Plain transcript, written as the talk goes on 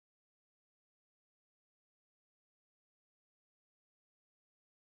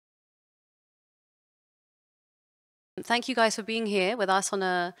Thank you guys for being here with us on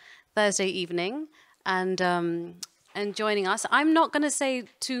a Thursday evening and joining us. I'm not going to say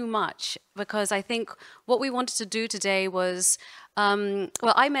too much because I think what we wanted to do today was, well,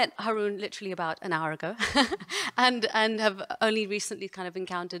 I met Haroon literally about an hour ago and have only recently kind of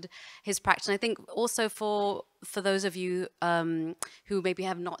encountered his practice. And I think also for those of you who maybe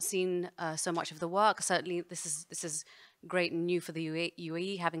have not seen so much of the work, certainly this is great and new for the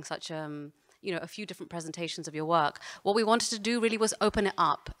UAE having such a few different presentations of your work. What we wanted to do really was open it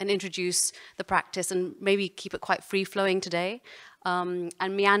up and introduce the practice and maybe keep it quite free-flowing today and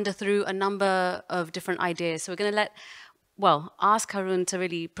meander through a number of different ideas. So we're going to ask Haroon to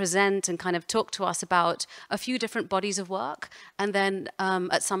really present and kind of talk to us about a few different bodies of work. And then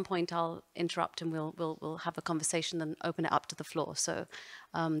at some point I'll interrupt and we'll have a conversation and open it up to the floor. So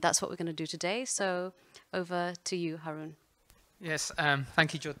that's what we're going to do today. So over to you, Haroon. Yes,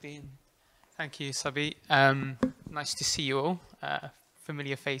 thank you, Jyoti. Thank you, Sabi. Nice to see you all,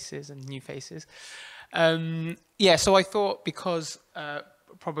 familiar faces and new faces. Yeah, so I thought because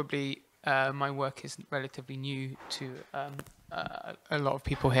probably my work is relatively new to a lot of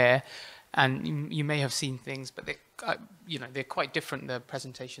people here, and you may have seen things, but they're quite different, the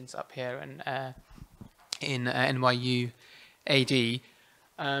presentations up here and in NYU AD.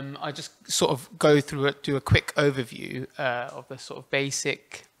 I just sort of do a quick overview of the sort of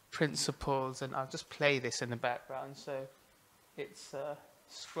basic principles, and I'll just play this in the background. So it's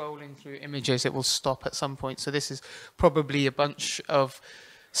scrolling through images. It will stop at some point. So this is probably a bunch of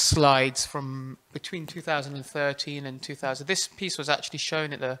slides from between 2013 and 2000. This piece was actually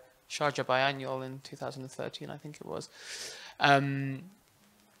shown at the Sharjah Biennial in 2013, I think it was. So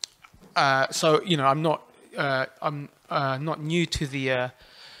I'm not new to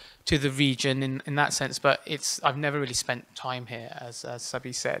the region in that sense, but I've never really spent time here, as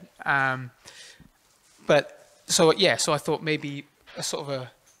Sabi said. So I thought maybe a sort of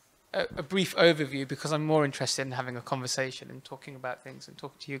a brief overview, because I'm more interested in having a conversation and talking about things and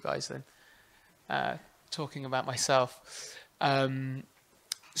talking to you guys than talking about myself.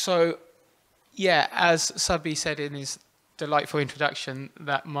 So yeah, as Sabi said in his delightful introduction,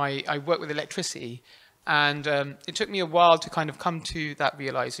 that I work with electricity. And it took me a while to kind of come to that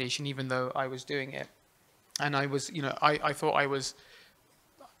realization, even though I was doing it. And I was, I thought I was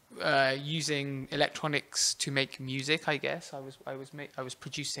using electronics to make music, I guess. I was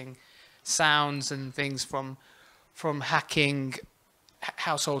producing sounds and things from hacking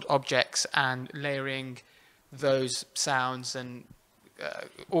household objects and layering those sounds and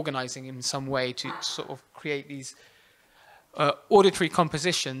organizing in some way to sort of create these auditory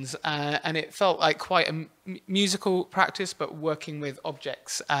compositions, and it felt like quite a musical practice, but working with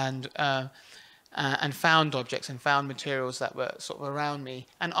objects and found objects and found materials that were sort of around me,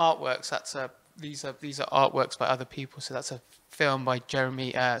 and artworks. These are artworks by other people. So that's a film by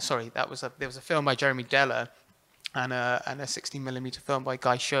Jeremy. There was a film by Jeremy Deller, and a 16mm film by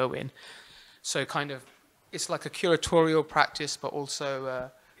Guy Sherwin. So kind of, it's like a curatorial practice, but also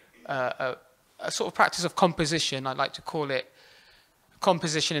a sort of practice of composition. I like to call it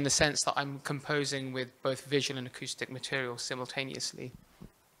composition in the sense that I'm composing with both visual and acoustic material simultaneously.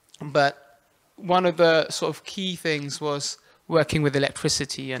 But one of the sort of key things was working with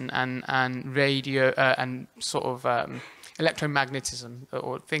electricity and radio and sort of electromagnetism,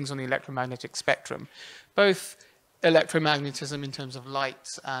 or things on the electromagnetic spectrum. Both electromagnetism in terms of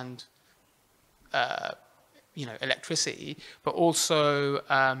light and electricity, but also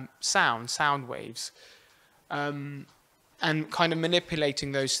sound waves, and kind of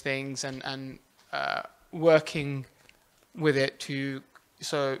manipulating those things and working with it to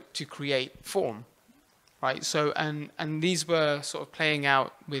create form, right? So and these were sort of playing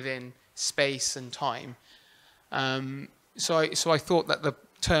out within space and time. So I thought that the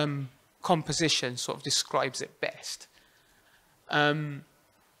term composition sort of describes it best.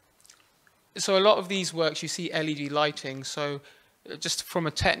 So a lot of these works, you see LED lighting. So just from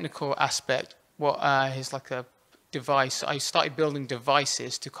a technical aspect, what is like a device, I started building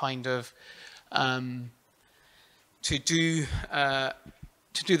devices to kind of to do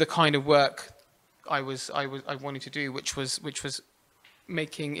the kind of work I wanted to do, which was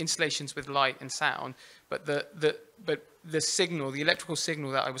making installations with light and sound. But the signal, the electrical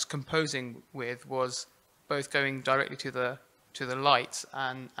signal that I was composing with, was both going directly to the lights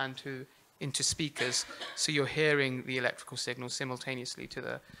and into speakers, so you're hearing the electrical signal simultaneously to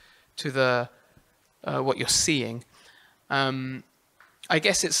the what you're seeing. I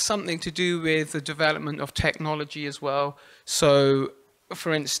guess it's something to do with the development of technology as well. So,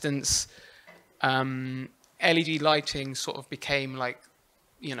 for instance, LED lighting sort of became like,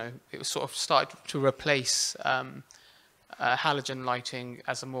 it was sort of started to replace halogen lighting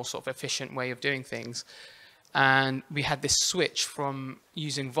as a more sort of efficient way of doing things. And we had this switch from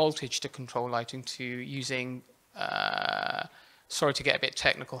using voltage to control lighting to using, sorry to get a bit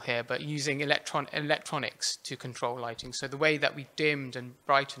technical here, but using electronics to control lighting. So the way that we dimmed and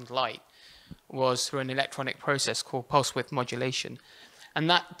brightened light was through an electronic process called pulse width modulation. And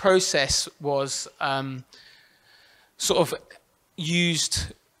that process was sort of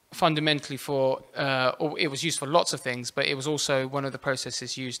used fundamentally for, or it was used for lots of things, but it was also one of the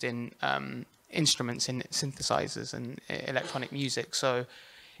processes used in instruments, in synthesizers and electronic music. So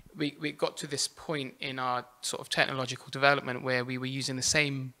we got to this point in our sort of technological development where we were using the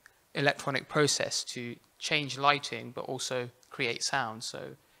same electronic process to change lighting, but also create sound.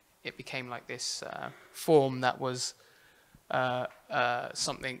 So it became like this form that was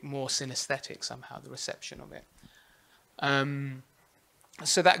something more synesthetic somehow, the reception of it.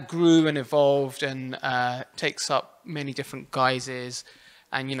 So that grew and evolved and takes up many different guises.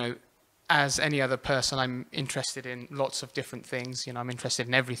 And, you know, as any other person, I'm interested in lots of different things. You know, I'm interested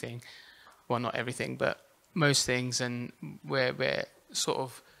in everything. Well, not everything, but most things. And we're sort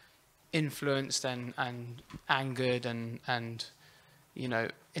of influenced and angered and, you know,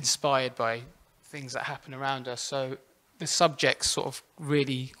 inspired by things that happen around us. So the subjects sort of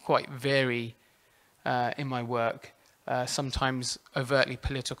really quite vary in my work. Sometimes overtly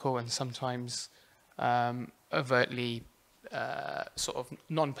political and sometimes overtly sort of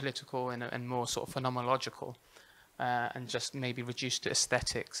non-political and more sort of phenomenological, and just maybe reduced to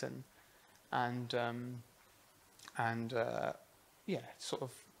aesthetics and yeah, sort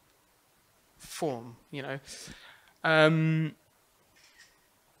of form, you know.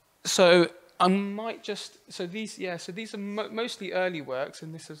 So I might just, so these are mostly early works,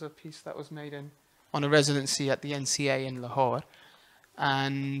 and this is a piece that was made on a residency at the NCA in Lahore,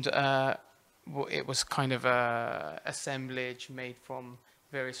 and it was kind of a assemblage made from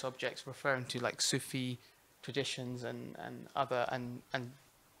various objects referring to like Sufi traditions and other and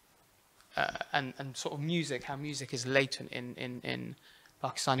sort of music, how music is latent in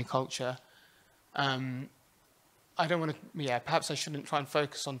Pakistani culture. I don't want to, yeah, perhaps I shouldn't try and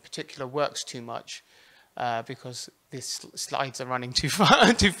focus on particular works too much, because these slides are running too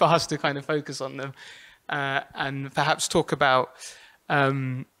fast to kind of focus on them, and perhaps talk about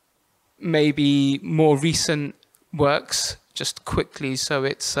maybe more recent works just quickly. So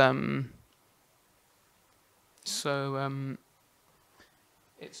it's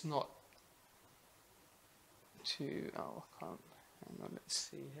it's not too. Oh, I can't. Hang on. Let's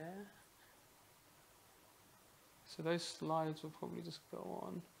see here. So those slides will probably just go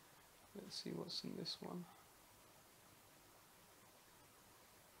on. Let's see what's in this one.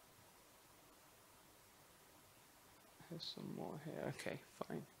 There's some more here. Okay,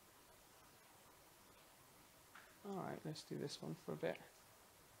 fine. All right, let's do this one for a bit.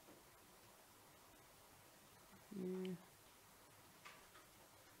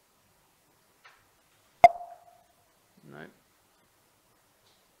 No.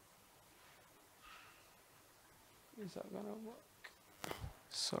 Is that gonna work?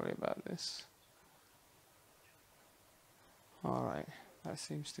 Sorry about this. All right, that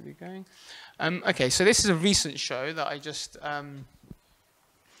seems to be going. Okay, so this is a recent show that I just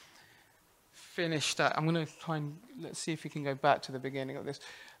finished. I'm going to try and let's see if we can go back to the beginning of this.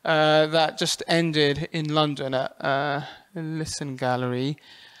 That just ended in London at Listen Gallery,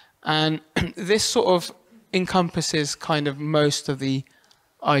 and this sort of encompasses kind of most of the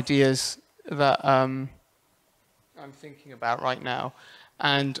ideas that I'm thinking about right now,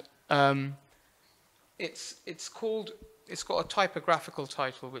 and it's got a typographical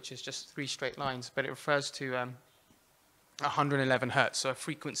title which is just 3 straight lines, but it refers to 111 hertz, so a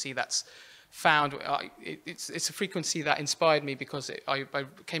frequency that's found. It's a frequency that inspired me because I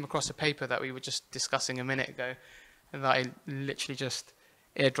came across a paper that we were just discussing a minute ago, and that I literally just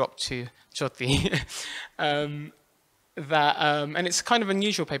airdropped to Jyoti. And it's kind of an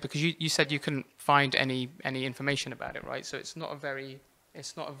unusual paper because you said you couldn't find any information about it, right? So it's not a very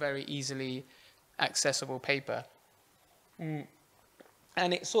easily accessible paper, and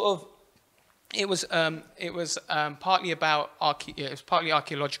it was partly partly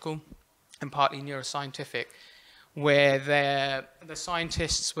archaeological and partly neuroscientific, where the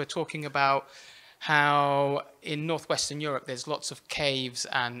scientists were talking about how in northwestern Europe there's lots of caves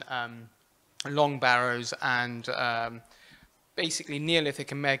and long barrows and basically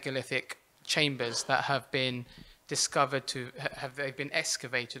Neolithic and megalithic chambers that have been discovered to have they've been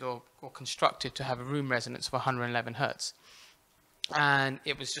excavated or constructed to have a room resonance of 111 hertz. And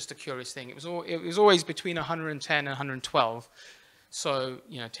it was just a curious thing. It was always between 110 and 112. So,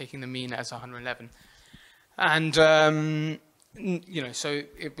 you know, taking the mean as 111. And you know, so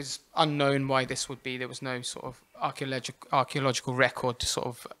it was unknown why this would be. There was no sort of archaeological record to sort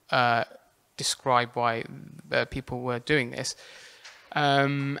of describe why people were doing this.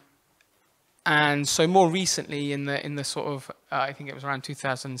 And so more recently, in the sort of I think it was around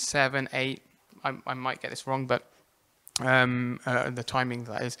 2007, 8. I might get this wrong, but the timing,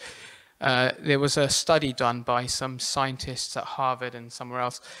 that is. There was a study done by some scientists at Harvard and somewhere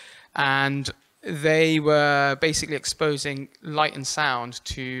else, and they were basically exposing light and sound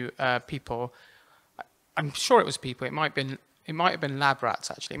to people. I'm sure it was people. It might have been lab rats,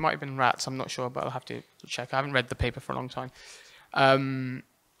 actually. It might have been rats. I'm not sure, but I'll have to check. I haven't read the paper for a long time.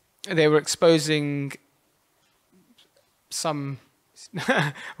 They were exposing some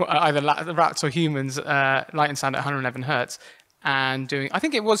either rats or humans light and sound at 111 hertz, and doing, I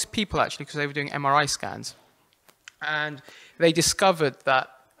think it was people actually, because they were doing MRI scans, and they discovered that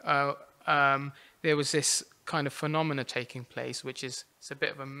there was this kind of phenomena taking place, which is, it's a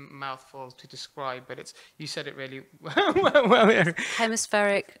bit of a mouthful to describe, but it's, you said it really well. Yeah.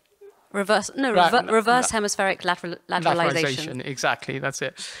 Hemispheric reverse hemispheric lateralization. Exactly, that's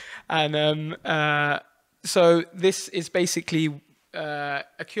it. And so this is basically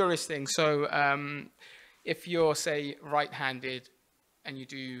a curious thing. So if you're, say, right-handed and you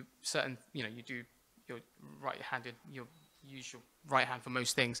do certain, you know, you're right-handed, you use your right hand for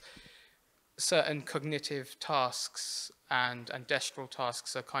most things, certain cognitive tasks and gestural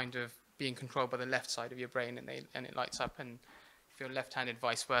tasks are kind of being controlled by the left side of your brain, and it lights up, and if you're left-handed,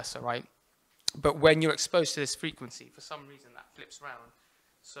 vice versa, right? But when you're exposed to this frequency, for some reason that flips around,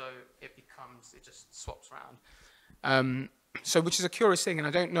 so it just swaps around. So which is a curious thing, and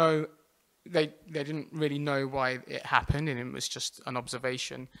I don't know, they didn't really know why it happened, and it was just an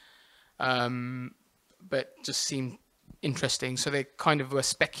observation, but just seemed interesting. So they kind of were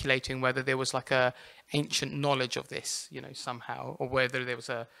speculating whether there was like a ancient knowledge of this, you know, somehow, or whether there was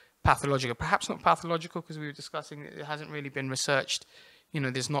a pathological, perhaps not pathological, because we were discussing it hasn't really been researched. You know,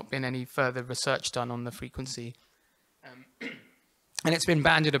 there's not been any further research done on the frequency. And it's been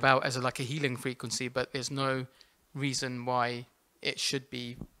bandied about as like a healing frequency, but there's no reason why it should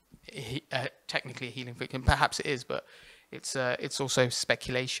be technically a healing frequency. Perhaps it is, but it's also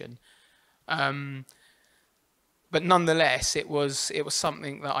speculation. But nonetheless, it was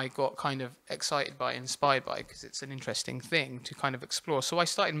something that I got kind of excited by, inspired by, because it's an interesting thing to kind of explore. So I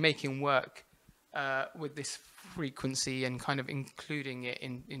started making work with this frequency and kind of including it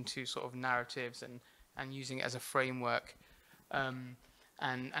into sort of narratives and using it as a framework, and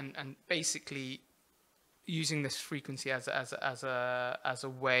basically using this frequency as a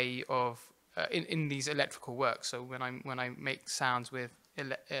way of in these electrical works. So when I make sounds with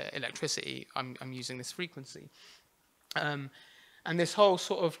electricity, I'm using this frequency. And this whole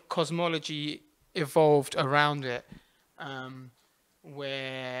sort of cosmology evolved around it,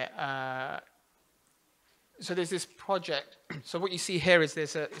 where so there's this project. So what you see here is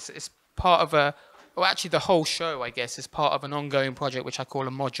it's part of a, well, actually the whole show, I guess, is part of an ongoing project which I call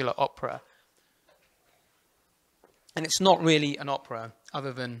a modular opera. And it's not really an opera,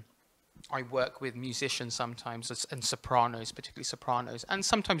 other than I work with musicians sometimes, and sopranos, particularly sopranos, and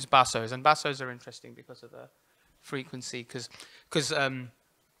sometimes bassos. And bassos are interesting because of the frequency, because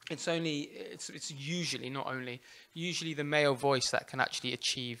it's usually the male voice that can actually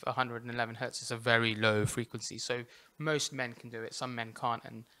achieve 111 hertz. Is a very low frequency, so most men can do it, some men can't,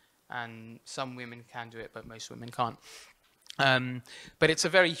 and some women can do it, but most women can't. But it's a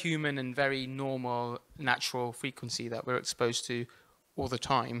very human and very normal, natural frequency that we're exposed to all the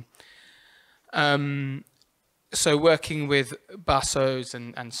time. So working with bassos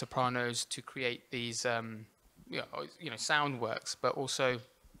and sopranos to create these sound works, but also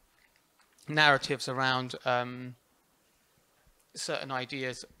narratives around certain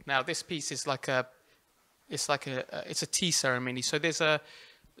ideas. Now this piece is it's a tea ceremony. So the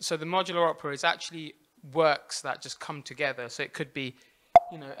modular opera is actually works that just come together. So it could be,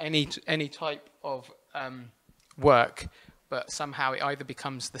 any type of work, but somehow it either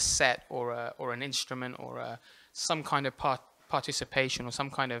becomes the set or an instrument or some kind of participation or some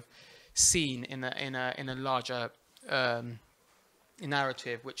kind of scene in a larger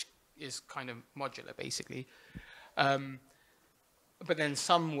narrative, which is kind of modular, basically. But then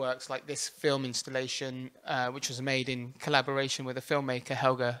some works, like this film installation, which was made in collaboration with a filmmaker,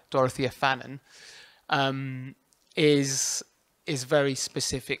 Helga Dorothea Fannin, is very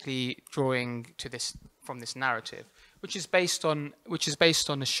specifically drawing to this from this narrative, which is based on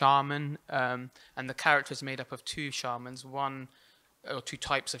a shaman, and the character is made up of two shamans, two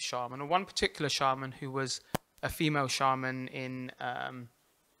types of shaman, or one particular shaman who was a female shaman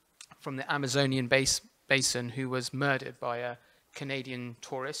from the Amazonian Basin, who was murdered by a Canadian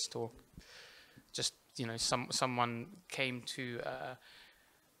tourist, or just, you know, someone came to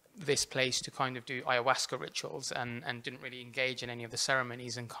this place to kind of do ayahuasca rituals and didn't really engage in any of the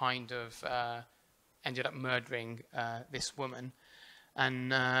ceremonies, and kind of ended up murdering this woman.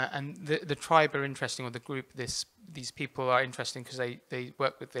 And the tribe are interesting, or the group, these people are interesting because they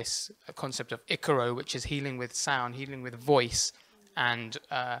work with this concept of Ikaro, which is healing with sound, healing with voice. And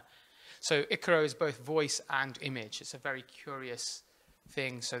so Ikaro is both voice and image. It's a very curious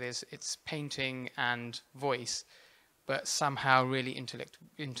thing. So it's painting and voice, but somehow really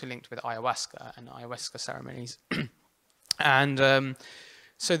interlinked with ayahuasca and ayahuasca ceremonies. And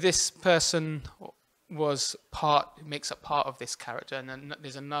so this person makes up part of this character, and then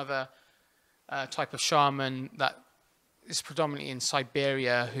there's another type of shaman that is predominantly in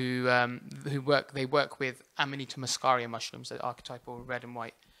Siberia who work with Amanita muscaria mushrooms, the archetypal red and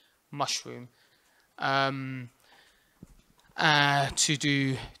white mushroom, to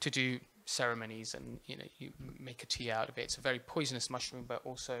do ceremonies, and you know, you make a tea out of it. It's a very poisonous mushroom, but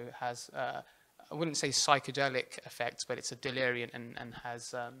also has I wouldn't say psychedelic effects, but it's a delirium and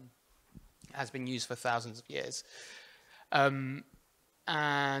has been used for thousands of years. And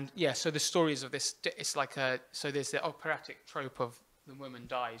yeah, so the stories of this, it's like so there's the operatic trope of the woman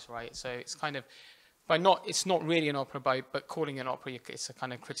dies, right? So it's kind of, it's not really an opera, but calling it an opera, it's a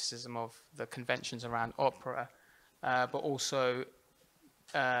kind of criticism of the conventions around opera, but also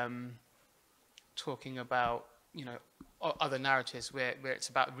talking about, you know, other narratives where it's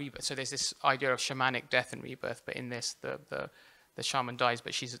about rebirth. So there's this idea of shamanic death and rebirth, but in this, the shaman dies,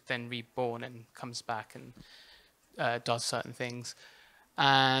 but she's then reborn and comes back and does certain things.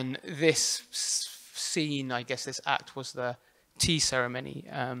 And this scene, I guess this act, was the tea ceremony.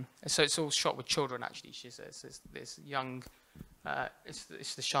 So it's all shot with children, actually. She's this young,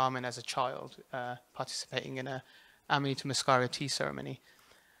 it's the shaman as a child participating in a Amanita muscaria tea ceremony.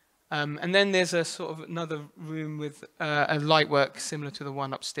 And then there's a sort of another room with a light work similar to the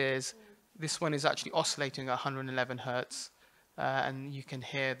one upstairs. This one is actually oscillating at 111 hertz. And you can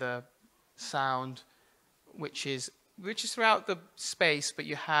hear the sound, which is throughout the space, but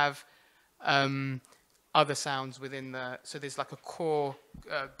you have other sounds within so there's like a core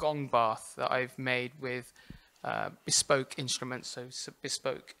gong bath that I've made with bespoke instruments, so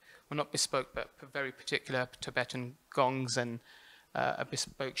bespoke, well, not bespoke, but very particular Tibetan gongs, and a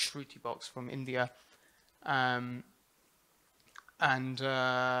bespoke shruti box from India. So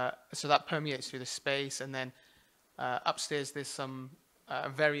that permeates through the space. And then upstairs there's some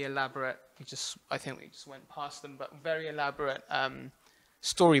very elaborate, I think we just went past them, but very elaborate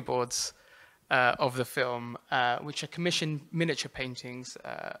storyboards of the film, which are commissioned miniature paintings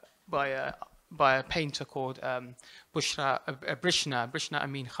by a painter called Brishna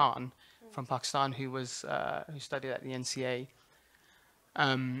Amin Khan from Pakistan, who studied at the NCA.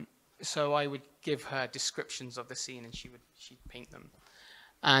 So I would give her descriptions of the scene, and she'd paint them.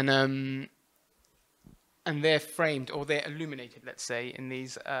 And they're framed, or they're illuminated, let's say, in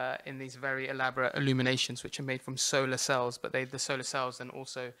these very elaborate illuminations, which are made from solar cells. But the solar cells then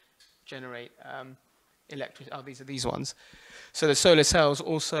also generate electricity. Oh, these are these ones. So the solar cells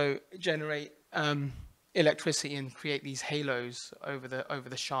also generate electricity and create these halos over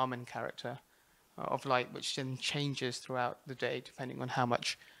the shaman character of light, which then changes throughout the day depending on how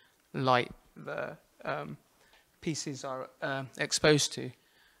much light the pieces are exposed to.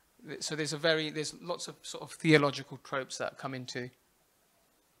 So there's lots of sort of theological tropes that come into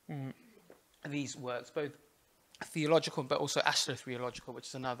these works, both theological but also astrotheological, which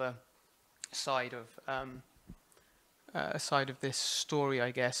is another side of this story, I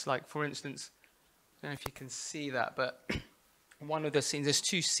guess. Like, for instance, I don't know if you can see that, but one of the scenes, there's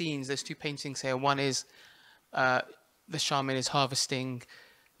two paintings here. One is the shaman is harvesting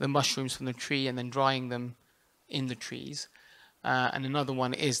the mushrooms from the tree and then drying them in the trees. And another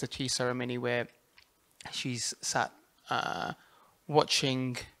one is the tea ceremony, where she's sat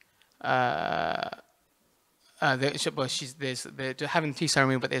watching. They're having the tea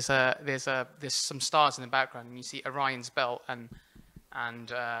ceremony, but there's some stars in the background, and you see Orion's belt and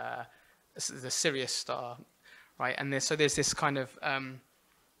the Sirius star, right? And there's this kind of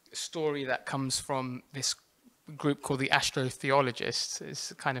story that comes from this group called the astrotheologists.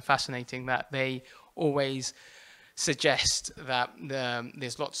 It's kind of fascinating that they always suggest that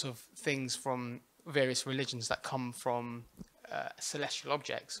there's lots of things from various religions that come from celestial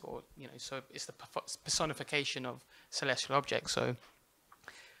objects, or, you know, so it's the personification of celestial objects. So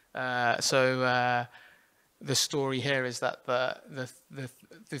the story here is that the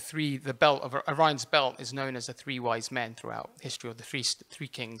belt of Orion's belt is known as the three wise men throughout history, of the three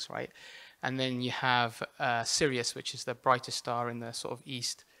kings, right? and then you have Sirius, which is the brightest star in the sort of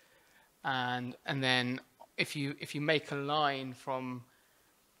east, and then if you make a line from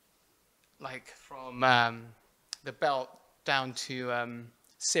the belt down to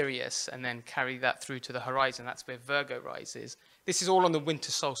Sirius and then carry that through to the horizon, that's where Virgo rises. This is all on the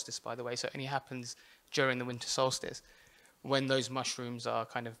winter solstice, by the way, so it only happens during the winter solstice when those mushrooms are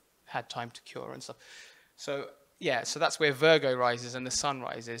kind of had time to cure and stuff. So yeah, so that's where Virgo rises and the sun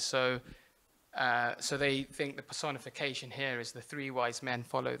rises. So so they think the personification here is the three wise men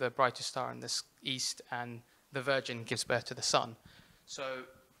follow the brightest star in the east, and the Virgin gives birth to the sun. So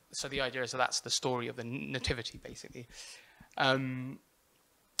the idea is that's the story of the nativity, basically. And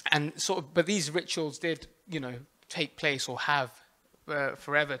sort of, but these rituals did, take place or have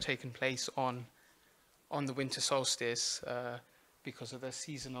forever taken place on the winter solstice because of the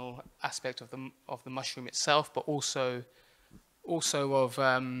seasonal aspect of the mushroom itself, but also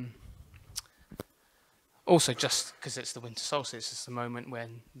just because it's the winter solstice, it's the moment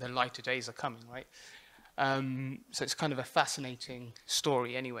when the lighter days are coming, right? So it's kind of a fascinating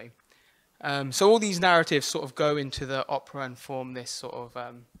story anyway. So all these narratives sort of go into the opera and form this sort of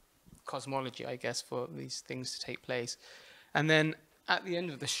cosmology, I guess, for these things to take place. And then at the end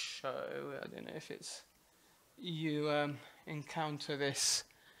of the show, I don't know if it's, you encounter this,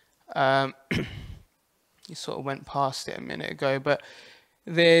 you sort of went past it a minute ago, but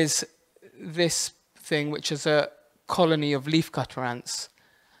there's this thing which is a colony of leafcutter ants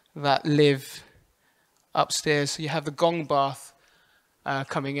that live upstairs. So you have the gong bath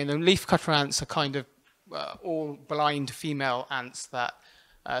coming in, and leafcutter ants are kind of all blind female ants that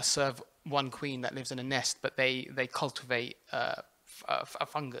serve one queen that lives in a nest, but they cultivate a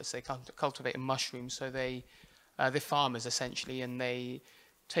fungus. They cultivate a mushroom. So they're farmers essentially, and they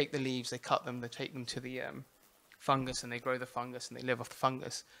take the leaves, they cut them, they take them to the fungus, and they grow the fungus, and they live off the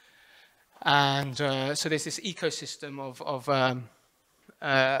fungus. And so there's this ecosystem of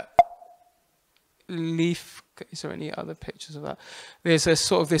leaf. Is there any other pictures of that? There's a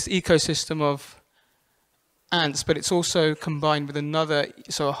sort of this ecosystem of ants, but it's also combined with another,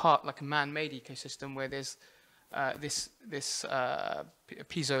 like a man-made ecosystem where there's this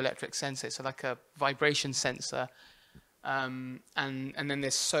piezoelectric sensor, so like a vibration sensor, and then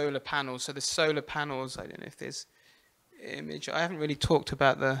there's solar panels. So the solar panels, I don't know if there's image. I haven't really talked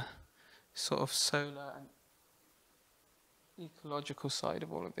about the sort of solar and ecological side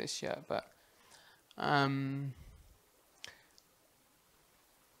of all of this yet, but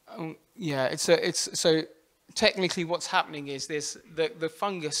yeah, it's so technically what's happening is the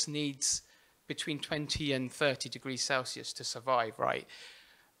fungus needs between 20 and 30 degrees Celsius to survive, right?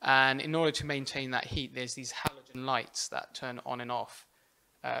 And in order to maintain that heat, there's these halogen lights that turn on and off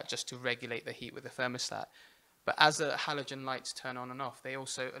just to regulate the heat with the thermostat. But as the halogen lights turn on and off, they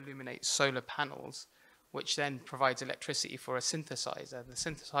also illuminate solar panels, which then provides electricity for a synthesizer. The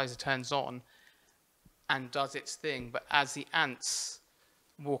synthesizer turns on and does its thing, but as the ants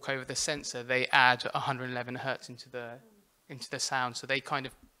walk over the sensor, they add 111 hertz into the sound. So they kind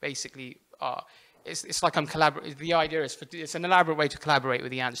of basically are. It's like I'm collaborating. The idea is it's an elaborate way to collaborate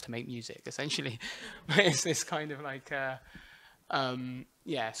with the ants to make music, essentially. But it's this kind of like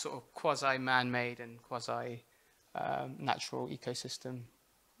sort of quasi man-made and quasi natural ecosystem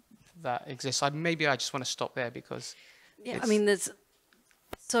that exists. Maybe I just want to stop there because I mean, there's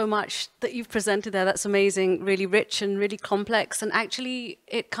so much that you've presented there that's amazing, really rich and really complex, and actually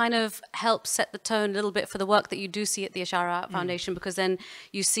it kind of helps set the tone a little bit for the work that you do see at the Ishara Art Foundation, because then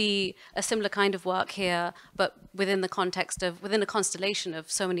you see a similar kind of work here, but within the constellation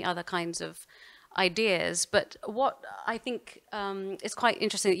of so many other kinds of ideas. But what I think is quite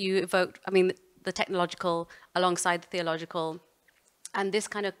interesting that you evoked, I mean, the technological alongside the theological, and this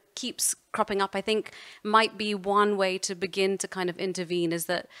kind of keeps cropping up, I think might be one way to begin to kind of intervene, is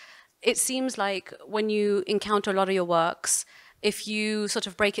that it seems like when you encounter a lot of your works, if you sort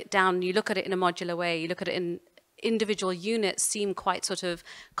of break it down, you look at it in a modular way, you look at it in individual units, seem quite sort of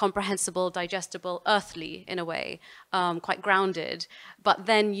comprehensible, digestible, earthly in a way, quite grounded. But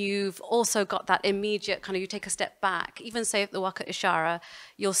then you've also got that immediate kind of, you take a step back, even say at the work at Ishara,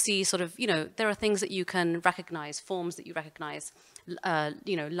 you'll see sort of, there are things that you can recognize, forms that you recognize,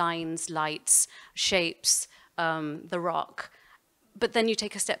 lines, lights, shapes, the rock. But then you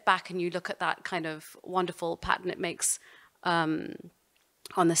take a step back and you look at that kind of wonderful pattern it makes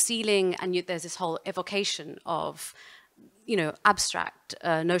on the ceiling, and there's this whole evocation of, abstract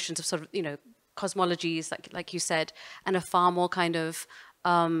notions of sort of, cosmologies, like you said, and a far more kind of,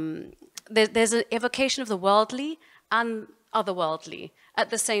 there's an evocation of the worldly and otherworldly at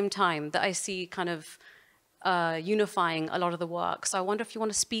the same time that I see kind of unifying a lot of the work. So I wonder if you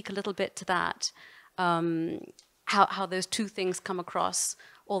want to speak a little bit to that, how those two things come across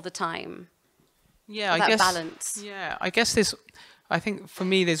all the time. Yeah, Or I that guess. balance. Yeah, I guess there's. I think for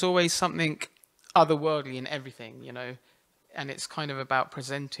me, there's always something otherworldly in everything, you know, and it's kind of about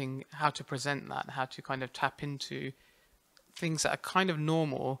presenting, how to present that, how to kind of tap into things that are kind of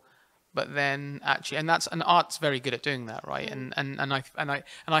normal, but then actually, and art's very good at doing that, right? And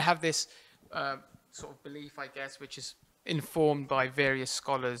I have this sort of belief, I guess, which is informed by various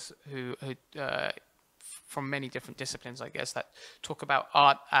scholars who from many different disciplines, I guess, that talk about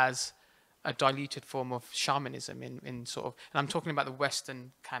art as a diluted form of shamanism in sort of, and I'm talking about the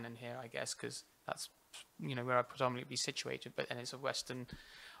Western canon here, I guess, because that's, you know, where I predominantly situated, but then it's a Western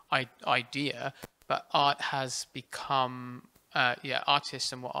idea. But art has become,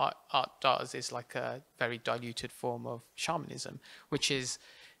 artists, and what art does is like a very diluted form of shamanism, which is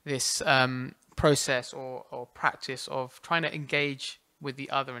this process or practice of trying to engage with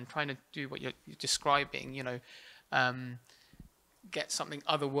the other and trying to do what you're describing, you know, get something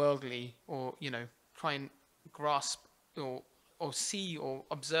otherworldly, or, you know, try and grasp or see or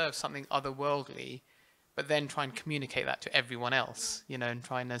observe something otherworldly, but then try and communicate that to everyone else, you know, and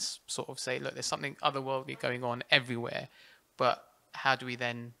trying to sort of say, look, there's something otherworldly going on everywhere, but how do you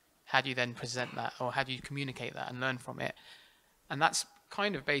then present that, or how do you communicate that and learn from it? And that's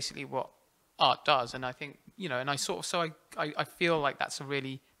kind of basically what art does. And I think, you know, and I feel like that's a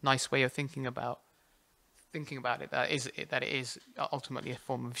really nice way of thinking about it, that it is ultimately a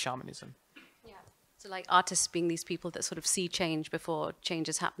form of shamanism. Yeah. So like artists being these people that sort of see change before change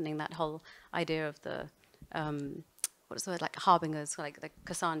is happening, that whole idea of the, what is the word, like harbingers, like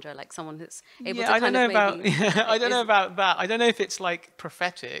Cassandra, like someone who's able to I don't kind know of about maybe... I don't know about that. I don't know if it's like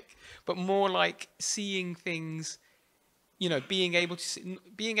prophetic, but more like seeing things, you know, being able to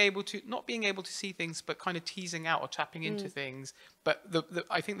not being able to see things, but kind of teasing out or tapping into things. But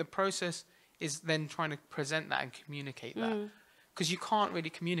I think the process is then trying to present that and communicate that, because you can't really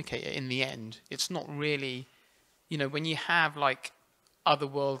communicate it in the end. It's not really, you know, when you have like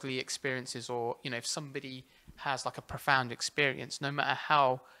otherworldly experiences, or, you know, if somebody has like a profound experience, no matter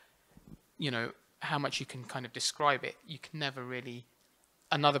how, you know, how much you can kind of describe it, you can never really,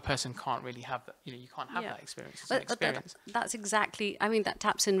 another person can't really have that, you know, you can't have that experience. It's an experience. That's exactly, I mean, that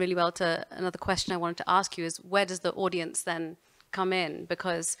taps in really well to another question I wanted to ask you, is where does the audience then come in?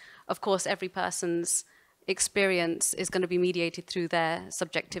 Because of course every person's experience is going to be mediated through their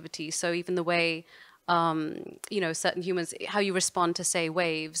subjectivity. So even the way, you know, certain humans, how you respond to, say,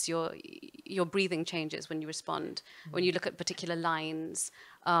 waves, your breathing changes when you respond. When you look at particular lines,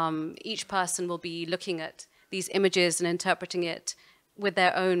 each person will be looking at these images and interpreting it with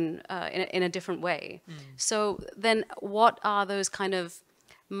their own, in a different way. So then what are those kind of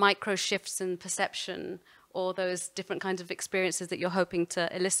micro shifts in perception, or those different kinds of experiences that you're hoping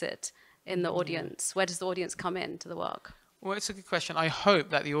to elicit in the audience? Where does the audience come into the work? Well, it's a good question. I hope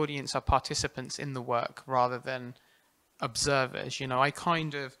that the audience are participants in the work rather than observers. You know, I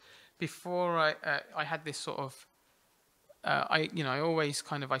kind of, before I had this sort of, I always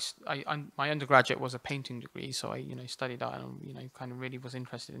kind of, my undergraduate was a painting degree, so I, you know, studied art and, you know, kind of really was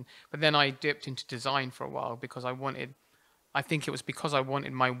interested in, but then I dipped into design for a while because I think it was because I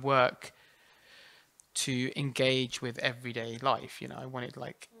wanted my work to engage with everyday life. You know, I wanted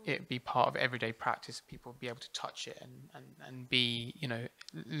like it be part of everyday practice, people be able to touch it and be, you know,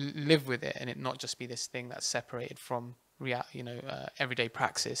 live with it, and it not just be this thing that's separated from everyday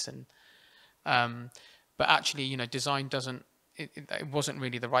praxis. And but actually, you know, design it wasn't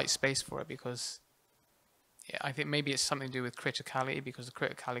really the right space for it, because I think maybe it's something to do with criticality, because the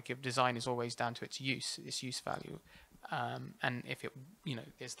criticality of design is always down to its use value. And if it, you know,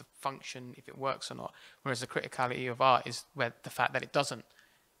 there's the function, if it works or not. Whereas the criticality of art is where the fact that it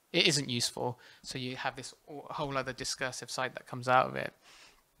isn't useful. So you have this whole other discursive side that comes out of it.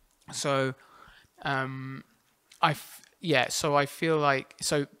 So, so I feel like,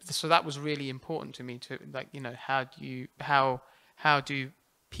 so that was really important to me, to, like, you know, how do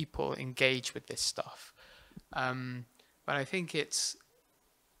people engage with this stuff? But I think it's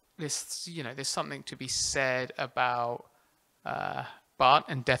this, you know, there's something to be said about Bart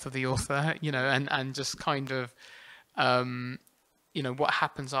and death of the author, you know, and just kind of, you know, what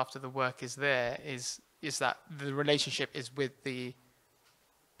happens after the work is there is that the relationship is with the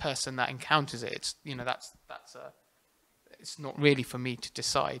person that encounters it. It's, you know, it's not really for me to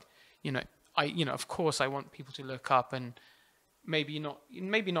decide. You know, of course I want people to look up and maybe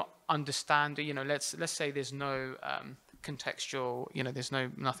not understand, you know, let's say there's no contextual, you know, there's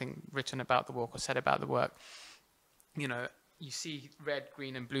nothing written about the work or said about the work, you know, you see red,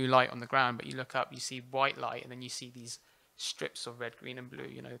 green, and blue light on the ground, but you look up, you see white light, and then you see these strips of red, green, and blue.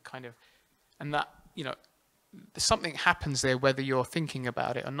 Kind of, and that something happens there whether you're thinking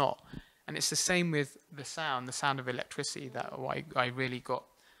about it or not. And it's the same with the sound of electricity that I really got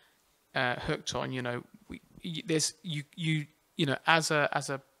hooked on. As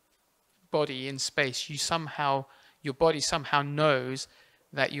a body in space, your body somehow knows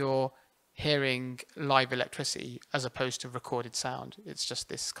that you're hearing live electricity as opposed to recorded sound. It's just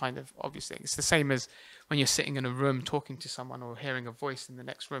this kind of obvious thing. It's the same as when you're sitting in a room talking to someone or hearing a voice in the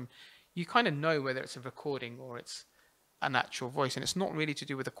next room. You kind of know whether it's a recording or it's an actual voice, and it's not really to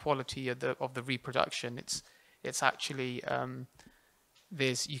do with the quality of the reproduction. It's actually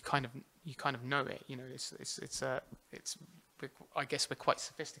you kind of know it. I guess we're quite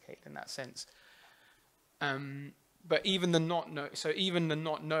sophisticated in that sense. But even the not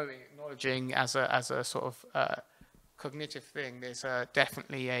knowing, acknowledging as a sort of cognitive thing, there's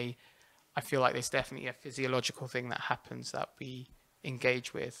definitely I feel like there's definitely a physiological thing that happens that we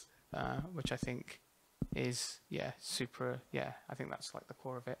engage with, which I think is super. Yeah, I think that's like the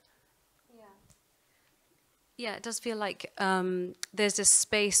core of it. Yeah, it does feel like there's this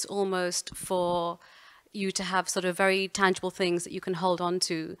space almost for you to have sort of very tangible things that you can hold on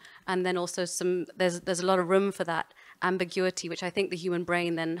to, and then also there's a lot of room for that ambiguity, which I think the human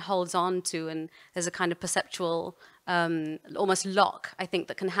brain then holds on to, and there's a kind of perceptual almost lock, I think,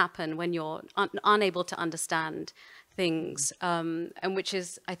 that can happen when you're unable to understand things, and which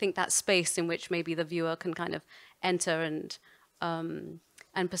is, I think, that space in which maybe the viewer can kind of enter and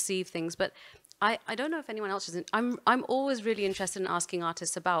perceive things. But I don't know if anyone else is. I'm always really interested in asking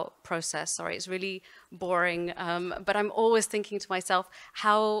artists about process. Sorry, it's really boring, but I'm always thinking to myself,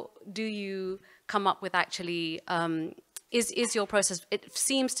 how do you come up with actually? Is your process? It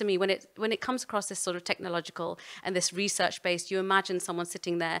seems to me when it comes across this sort of technological and this research based, you imagine someone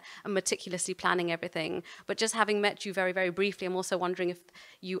sitting there and meticulously planning everything. But just having met you very, very briefly, I'm also wondering if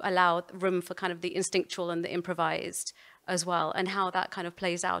you allow room for kind of the instinctual and the improvised as well, and how that kind of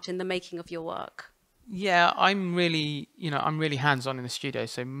plays out in the making of your work. Yeah, I'm really hands-on in the studio.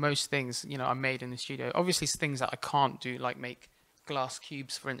 So most things, are made in the studio. Obviously, things that I can't do, like make glass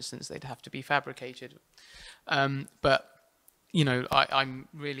cubes, for instance, they'd have to be fabricated. But I'm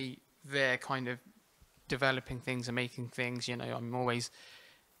really there, kind of developing things and making things. I'm always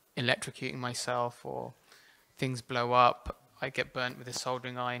electrocuting myself, or things blow up. I get burnt with a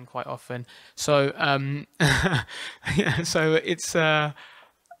soldering iron quite often. So, so it's, there's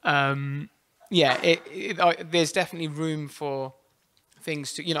definitely room for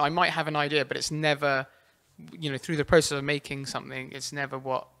things to, I might have an idea, but it's never, through the process of making something, it's never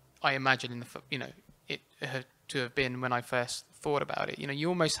what I imagine it to have been when I first thought about it. You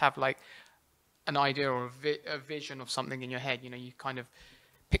almost have like an idea or a vision of something in your head. You kind of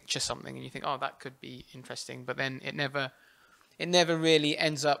picture something and you think, oh, that could be interesting, but then it never really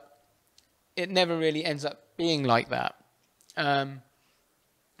ends up being like that.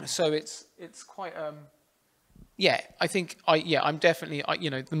 So it's quite I think I'm definitely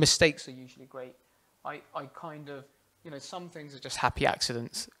the mistakes are usually great. I kind of some things are just happy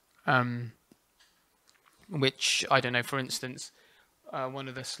accidents, which I don't know. For instance, one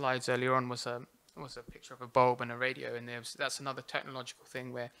of the slides earlier on was a picture of a bulb and a radio, and that's another technological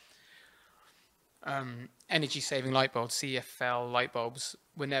thing where energy-saving light bulbs, CFL light bulbs,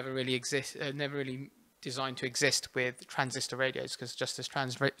 were never really designed to exist with transistor radios, because just as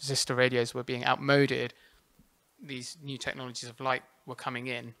transistor radios were being outmoded, these new technologies of light were coming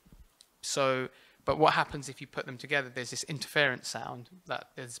in. So, but what happens if you put them together? There's this interference sound,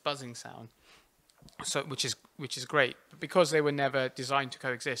 there's buzzing sound, so which is great. But because they were never designed to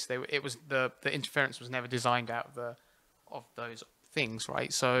coexist, the interference was never designed out of those things,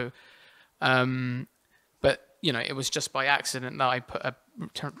 right? So. But it was just by accident that I put a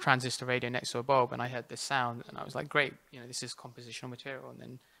transistor radio next to a bulb, and I heard this sound, and I was like, great, this is compositional material. And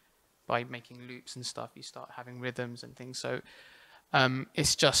then by making loops and stuff, you start having rhythms and things. So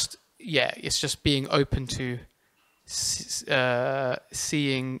it's just being open to seeing,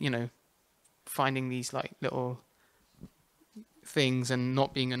 finding these like little things and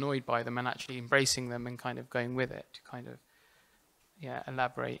not being annoyed by them, and actually embracing them and kind of going with it to kind of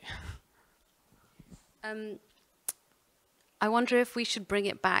elaborate. I wonder if we should bring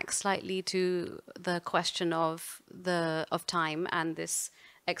it back slightly to the question of time and this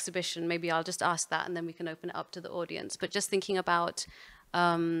exhibition. Maybe I'll just ask that, and then we can open it up to the audience. But just thinking about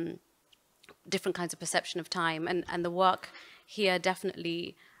different kinds of perception of time, and the work here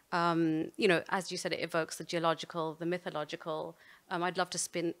definitely, as you said, it evokes the geological, the mythological, I'd love to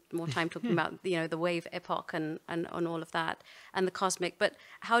spend more time talking about, you know, the wave epoch and all of that, and the cosmic. But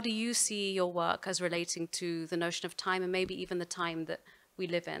how do you see your work as relating to the notion of time and maybe even the time that we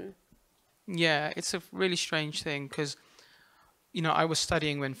live in? Yeah, it's a really strange thing because, you know, I was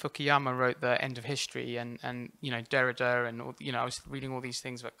studying when Fukuyama wrote The End of History, and you know, Derrida, and all, you know, I was reading all these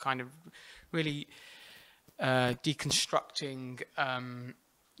things that kind of really deconstructing,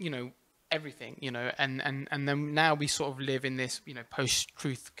 you know, everything, you know, and then now we sort of live in this, you know,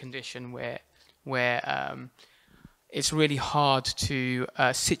 post-truth condition where it's really hard to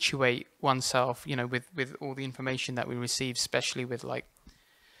situate oneself, you know, with all the information that we receive, especially with like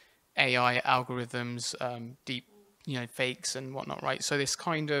AI algorithms, deep, you know, fakes and whatnot, right? So this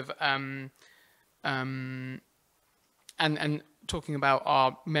kind of and talking about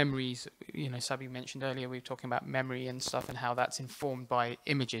our memories, you know, Sabi mentioned earlier, we were talking about memory and stuff and how that's informed by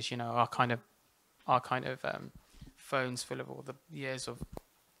images, you know, our kind of phones full of all the years of,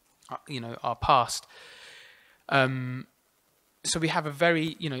 you know, our past. So we have a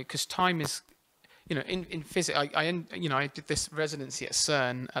very, you know, because time is, you know, in physics, you know, I did this residency at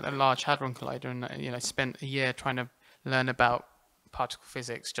CERN at a Large Hadron Collider, and you know, I spent a year trying to learn about particle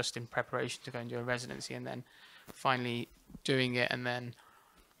physics just in preparation to go and do a residency, and then finally doing it, and then,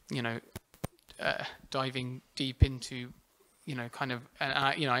 you know, diving deep into, you know, kind of,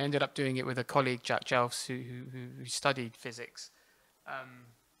 and you know, I ended up doing it with a colleague, Jack Jelfs, who studied physics.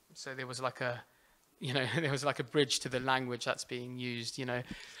 So there was like a, you know, there was like a bridge to the language that's being used, you know,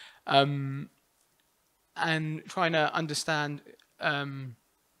 and trying to understand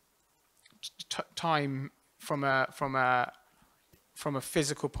time from a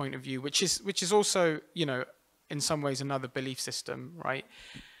physical point of view, which is also, you know, in some ways another belief system, right?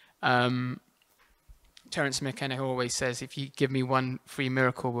 Terence McKenna always says, if you give me one free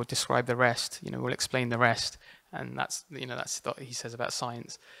miracle, we'll describe the rest, you know, we'll explain the rest. And that's, you know, that's what he says about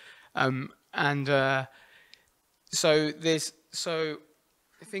science. So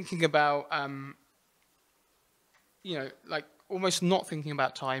thinking about, you know, like almost not thinking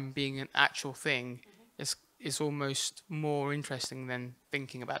about time being an actual thing is almost more interesting than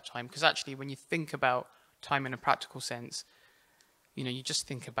thinking about time. Because actually, when you think about time in a practical sense, you know, you just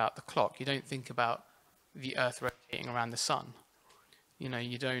think about the clock. You don't think about the Earth rotating around the sun. You know,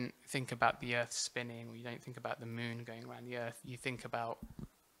 you don't think about the Earth spinning, or you don't think about the moon going around the Earth. You think about,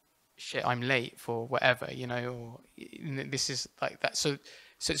 shit, I'm late for whatever, you know, or this is like that. So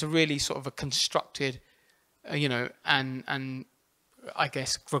it's a really sort of a constructed, you know, and I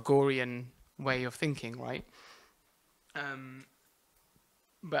guess Gregorian way of thinking, right?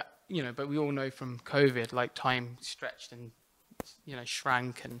 But you know, but we all know from COVID, like time stretched and, you know,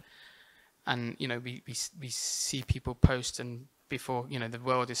 shrank, and you know, we see people post, and before, you know, the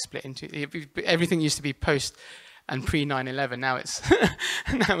world is split into, everything used to be post and pre 9/11. Now it's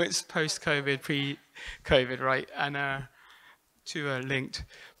now it's post COVID, pre COVID, right? And two are linked,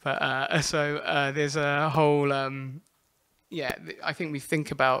 but so there's a whole yeah. I think we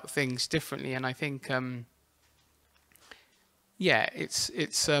think about things differently, and I think yeah, it's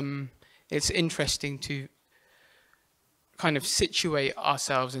interesting to kind of situate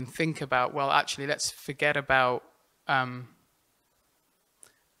ourselves and think about, well, actually, let's forget about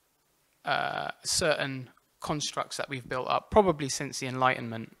certain constructs that we've built up, probably since the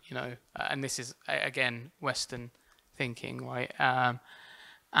Enlightenment, you know, and this is, again, Western thinking, right? And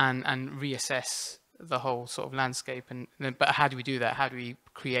reassess the whole sort of landscape. But how do we do that? How do we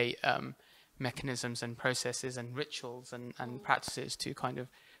create mechanisms and processes and rituals and practices to kind of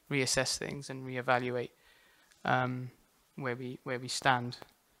reassess things and reevaluate where we stand?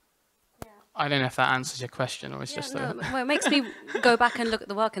 I don't know if that answers your question, or it's just no, well, it makes me go back and look at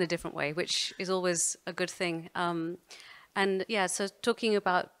the work in a different way, which is always a good thing. And yeah, so talking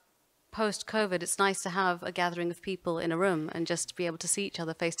about post-COVID, it's nice to have a gathering of people in a room and just be able to see each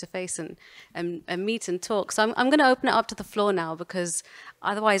other face to face and meet and talk. So I'm going to open it up to the floor now, because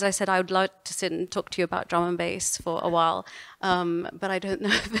otherwise I said I would like to sit and talk to you about drum and bass for a while, but I don't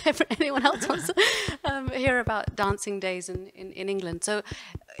know if anyone else wants to hear about dancing days in England. So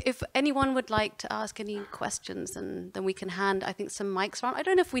if anyone would like to ask any questions, then we can hand, I think, some mics around. I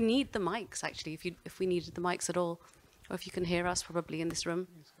don't know if we need the mics, actually, if we needed the mics at all, or if you can hear us probably in this room.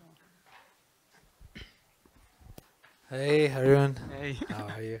 Hey, Haroon. Hey. How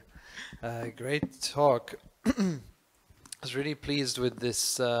are you? Great talk. I was really pleased with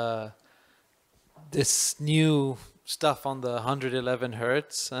this this new stuff on the 111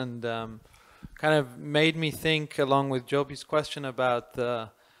 hertz, and kind of made me think, along with Joby's question, about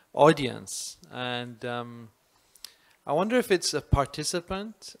the audience. And I wonder if it's a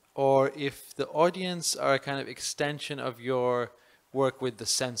participant, or if the audience are a kind of extension of your work with the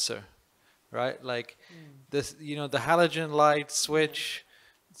sensor, right? Like this, you know, the halogen light switch,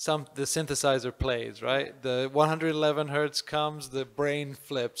 the synthesizer plays, right? The 111 hertz comes, the brain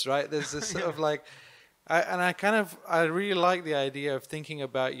flips, right? There's this sort of like, I really like the idea of thinking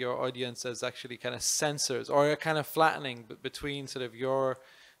about your audience as actually kind of sensors, or a kind of flattening between sort of your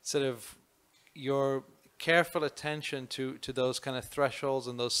careful attention to those kind of thresholds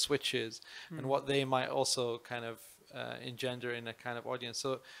and those switches and what they might also kind of engender in a kind of audience.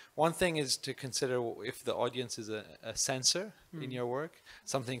 So one thing is to consider if the audience is a sensor in your work,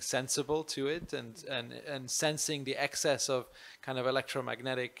 something sensible to it, and sensing the excess of kind of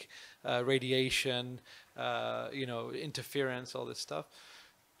electromagnetic radiation, you know, interference, all this stuff.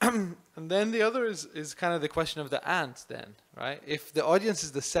 And then the other is kind of the question of the ant then, right? If the audience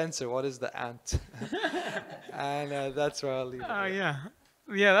is the sensor, what is the ant? And that's where I'll leave it. Oh, yeah.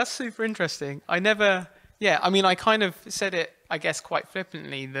 Yeah, that's super interesting. Yeah, I mean, I kind of said it, I guess, quite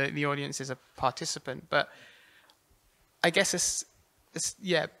flippantly, the audience is a participant, but I guess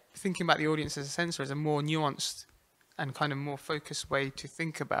yeah, thinking about the audience as a sensor is a more nuanced and kind of more focused way to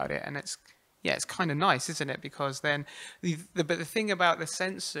think about it. And it's kind of nice, isn't it? Because then, but the thing about the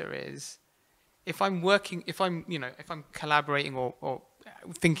sensor is, if I'm collaborating or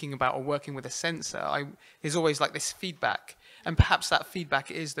thinking about or working with a sensor, there's always like this feedback. And perhaps that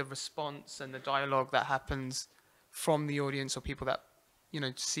feedback is the response and the dialogue that happens from the audience or people that, you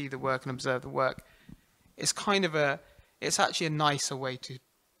know, see the work and observe the work. It's kind of it's actually a nicer way to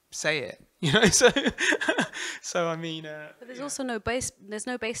say it, you know. So I mean, but there's also there's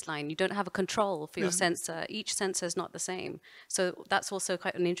no baseline. You don't have a control for your sensor. Each sensor is not the same. So that's also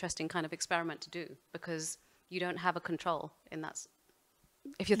quite an interesting kind of experiment to do, because you don't have a control in that.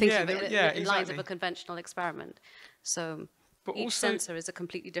 If you're thinking in lines of a conventional experiment, so. But each sensor is a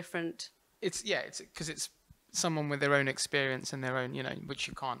completely different. It's because it's someone with their own experience and their own, you know, which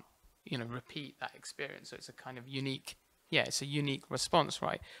you can't, you know, repeat that experience. So it's a kind of unique, it's a unique response,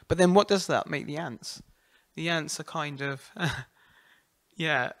 right? But then what does that make the ants? The ants are kind of,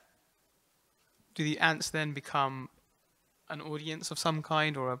 do the ants then become an audience of some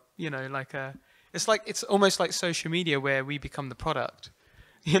kind, or it's almost like social media where we become the product,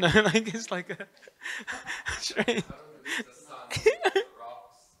 you know, like it's like a.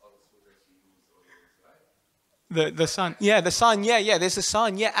 The sun, the sun, there's the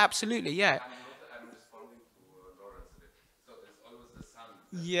sun, absolutely, I'm responding to Lawrence. So there's always the sun.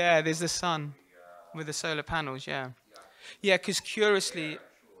 Yeah, there's the sun with the solar panels, because curiously,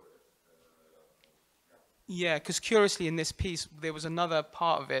 in this piece, there was another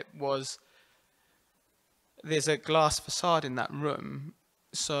part of it was there's a glass facade in that room.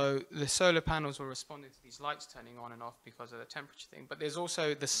 So the solar panels were responding to these lights turning on and off because of the temperature thing. But there's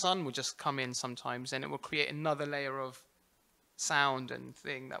also the sun will just come in sometimes, and it will create another layer of sound and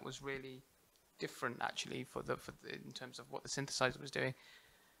thing that was really different actually in terms of what the synthesizer was doing.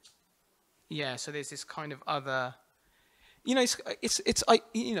 Yeah, so there's this kind of other, you know,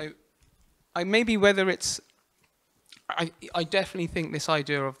 maybe whether it's, I definitely think this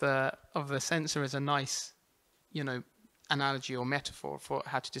idea of the sensor is a nice, you know, analogy or metaphor for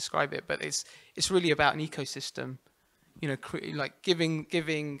how to describe it, but it's really about an ecosystem, you know, like giving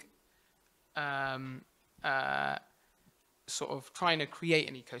sort of trying to create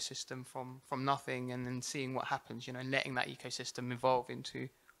an ecosystem from nothing, and then seeing what happens, you know, and letting that ecosystem evolve into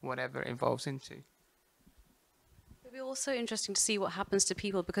whatever it evolves into. It'd be also interesting to see what happens to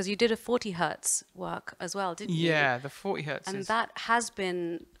people, because you did a 40 hertz work as well, didn't you? Yeah, the 40 hertz. And that has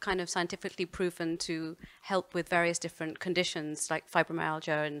been kind of scientifically proven to help with various different conditions like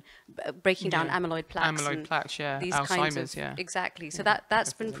fibromyalgia and breaking down amyloid plaques. Amyloid plaques, these Alzheimer's, kinds of, exactly. So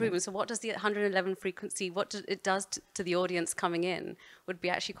that's been proven. So what does the 111 frequency, what it does to the audience coming in would be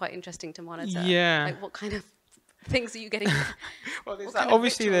actually quite interesting to monitor. Yeah. Like what kind of things are you getting? Well,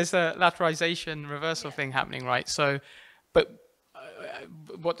 obviously there's a lateralization reversal thing happening, right? So, but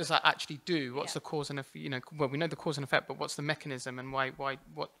what does that actually do? What's the cause and effect? You know, well, we know the cause and effect, but what's the mechanism, and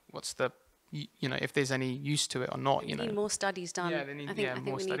what's the, you know, if there's any use to it or not? You know, need more studies done. Yeah, they need, I think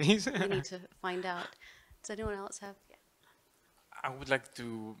more we studies. we need to find out. Does anyone else have? Yeah. I would like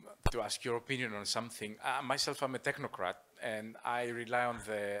to ask your opinion on something. Myself, I'm a technocrat, and I rely on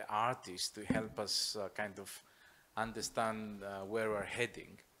the artists to help us kind of understand where we're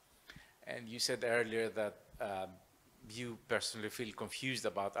heading. And you said earlier that you personally feel confused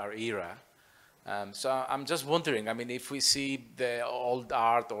about our era. So I'm just wondering, I mean, if we see the old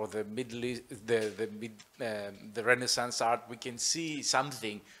art or the the Renaissance art, we can see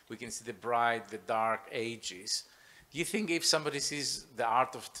something. We can see the bright, the dark ages. Do you think if somebody sees the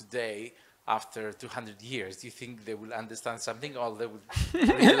art of today, after 200 years? Do you think they will understand something, or they will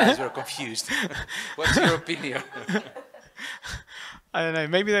realize we're confused? What's your opinion? I don't know.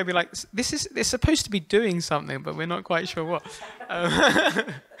 Maybe they'll be like, they're supposed to be doing something, but we're not quite sure what. Um,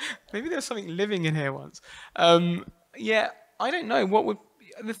 maybe there's something living in here once. Yeah, I don't know. What would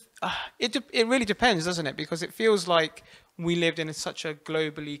it really depends, doesn't it? Because it feels like we lived in such a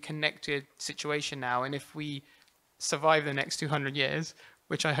globally connected situation now, and if we survive the next 200 years,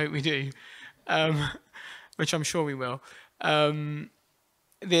 which I hope we do, which I'm sure we will,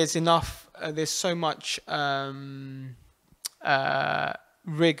 there's enough. There's so much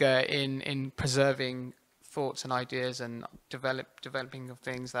rigor in preserving thoughts and ideas and developing of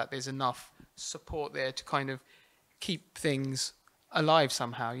things, that there's enough support there to kind of keep things alive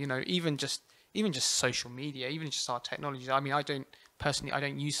somehow. You know, even just social media, even just our technology. I mean, I don't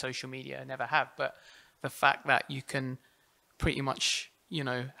use social media, I never have, but the fact that you can pretty much, you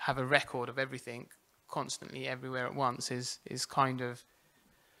know, have a record of everything constantly everywhere at once is kind of,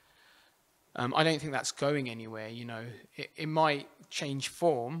 I don't think that's going anywhere. You know, it might change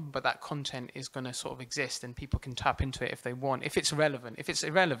form, but that content is going to sort of exist, and people can tap into it if they want. If it's relevant, if it's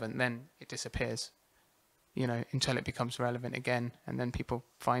irrelevant, then it disappears. You know, until it becomes relevant again, and then people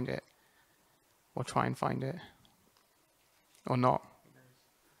find it, or try and find it, or not.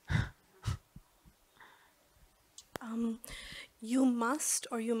 You must,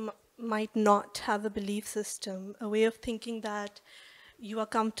 or you might not have a belief system, a way of thinking that you are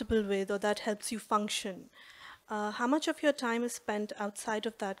comfortable with or that helps you function. How much of your time is spent outside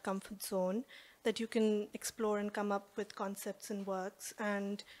of that comfort zone that you can explore and come up with concepts and works,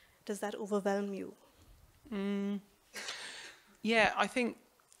 and does that overwhelm you? Yeah, I think,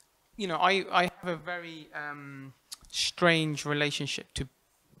 you know, I have a very strange relationship to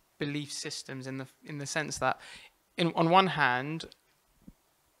belief systems in the sense that, on one hand,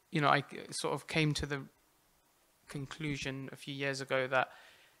 you know, I sort of came to the conclusion a few years ago that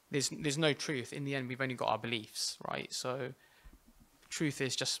there's no truth. In the end, we've only got our beliefs, right? So truth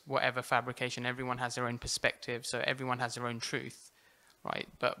is just whatever fabrication. Everyone has their own perspective, so everyone has their own truth, right?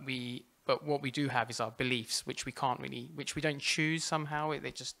 But what we do have is our beliefs, which we don't choose somehow.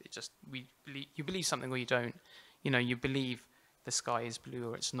 You believe something or you don't. You know, you believe the sky is blue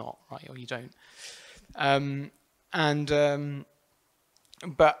or it's not, right? Or you don't.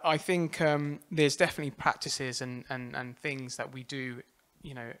 But I think there's definitely practices and things that we do,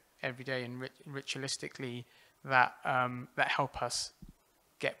 you know, every day and ritualistically that that help us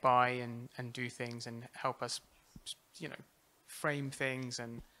get by and do things and help us, you know, frame things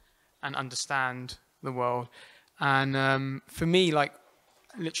and understand the world. And for me, like,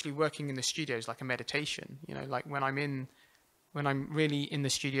 literally working in the studio is like a meditation. You know, like when I'm really in the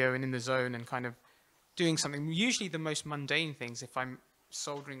studio and in the zone and kind of doing something, usually the most mundane things, if I'm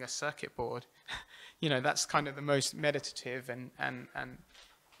soldering a circuit board, you know, that's kind of the most meditative and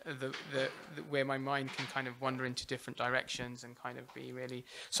the where my mind can kind of wander into different directions and kind of be really.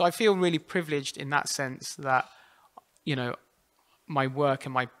 So I feel really privileged in that sense that, you know, my work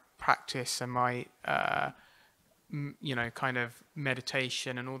and my practice and my you know, kind of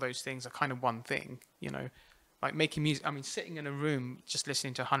meditation and all those things are kind of one thing. You know, like making music. I mean, sitting in a room just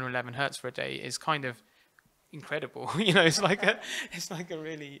listening to 111 hertz for a day is kind of incredible. You know, it's like a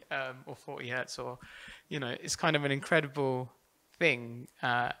really or 40 hertz, or, you know, it's kind of an incredible thing,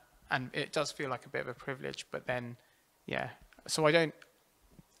 and it does feel like a bit of a privilege. But then, yeah, so I don't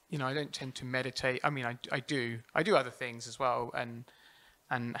tend to meditate. I mean, I do other things as well, and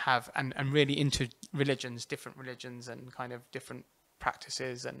really into religions, different religions, and kind of different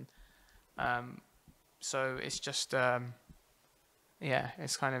practices, and so it's just yeah,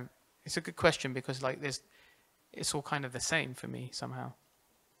 it's a good question, because like it's all kind of the same for me somehow.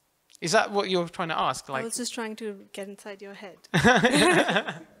 Is that what you're trying to ask? Like, I was just trying to get inside your head.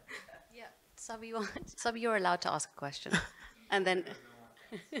 Yeah, Sabi, you're allowed to ask a question, and then.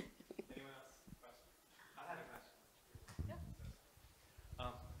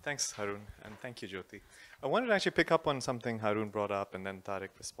 Thanks, Haroon, and thank you, Jyoti. I wanted to actually pick up on something Haroon brought up and then Tariq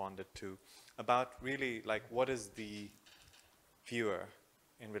responded to, about really like what is the viewer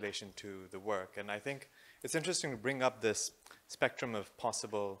in relation to the work. And I think it's interesting to bring up this spectrum of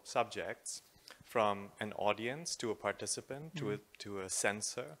possible subjects, from an audience to a participant to a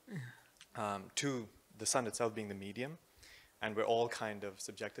censor, to the sun itself being the medium, and we're all kind of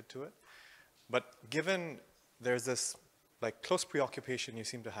subjected to it. But given there's this like close preoccupation you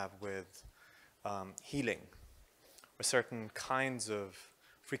seem to have with healing, or certain kinds of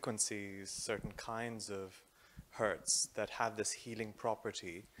frequencies, certain kinds of hertz that have this healing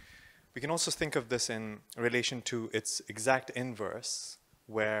property, we can also think of this in relation to its exact inverse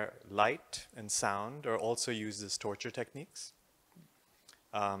where light and sound are also used as torture techniques.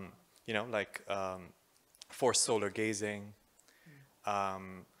 You know, like forced solar gazing,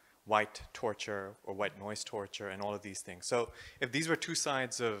 white torture or white noise torture, and all of these things. So if these were two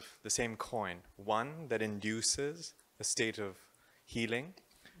sides of the same coin, one that induces a state of healing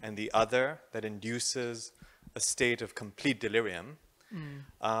and the other that induces a state of complete delirium,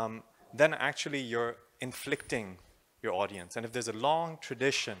 then actually you're inflicting your audience. And if there's a long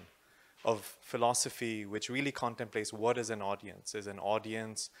tradition of philosophy which really contemplates what is an audience. Is an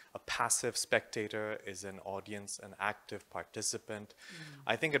audience a passive spectator? Is an audience an active participant?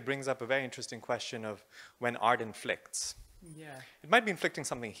 I think it brings up a very interesting question of when art inflicts. Yeah. It might be inflicting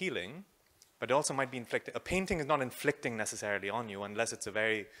something healing, but it also might be inflicting, a painting is not inflicting necessarily on you unless it's a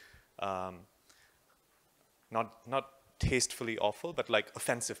very, not tastefully awful, but like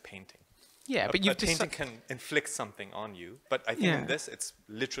offensive painting. Yeah, but a painting can inflict something on you, but I think in this, it's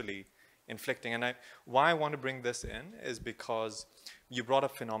literally inflicting. And why I want to bring this in is because you brought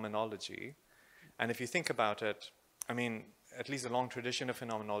up phenomenology. And if you think about it, I mean, at least a long tradition of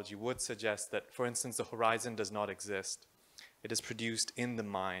phenomenology would suggest that, for instance, the horizon does not exist. It is produced in the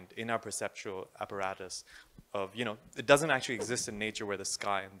mind, in our perceptual apparatus of, you know, it doesn't actually exist in nature where the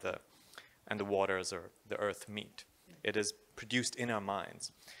sky and the waters or the earth meet. It is produced in our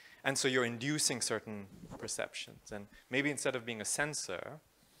minds. And so you're inducing certain perceptions. And maybe instead of being a censor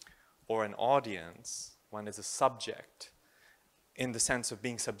or an audience, one is a subject in the sense of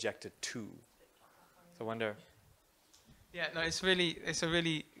being subjected to. So I wonder. Yeah, no, it's a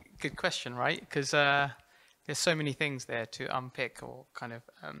really good question, right? Because there's so many things there to unpick, or kind of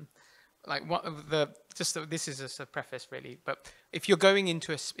like what this is just a preface really. But if you're going to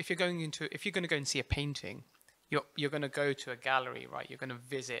go and see a painting, you're going to go to a gallery, right? You're going to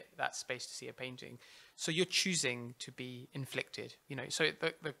visit that space to see a painting. So you're choosing to be inflicted, you know. So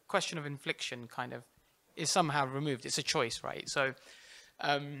the question of infliction kind of is somehow removed. It's a choice, right? So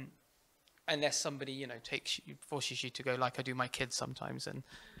unless somebody, you know, forces you to go, like I do my kids sometimes, and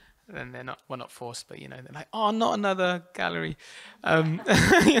then we're not forced, but, you know, they're like, oh, not another gallery,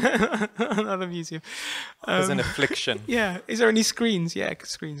 another museum. There's an affliction. Yeah. Is there any screens? Yeah,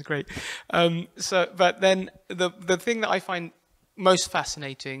 screens, great. But then the thing that I find most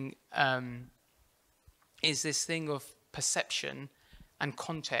fascinating is this thing of perception and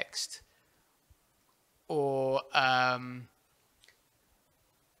context, or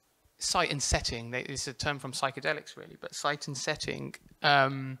sight and setting. It's a term from psychedelics, really, but sight and setting.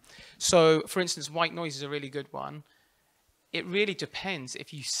 So, for instance, white noise is a really good one. It really depends.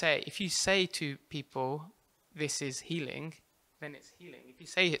 If you say to people, this is healing, then it's healing. If you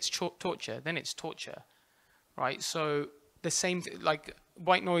say it's torture, then it's torture, right? So the same, like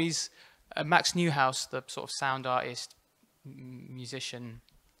white noise, Max Newhouse, the sort of sound artist, musician,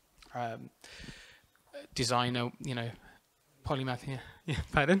 designer, you know, polymath. Yeah,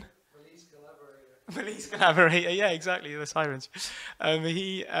 pardon? Police collaborator, yeah, exactly, the sirens.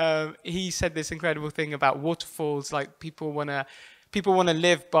 He said this incredible thing about waterfalls. Like people wanna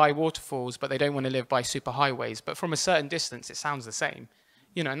live by waterfalls, but they don't want to live by superhighways. But from a certain distance, it sounds the same,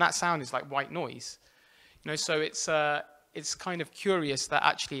 you know. And that sound is like white noise, you know. So it's kind of curious that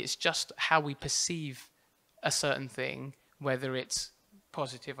actually it's just how we perceive a certain thing, whether it's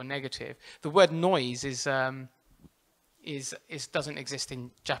positive or negative. The word noise doesn't exist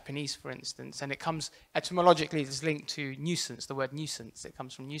in Japanese, for instance, and it comes etymologically, it's linked to nuisance, the word nuisance. It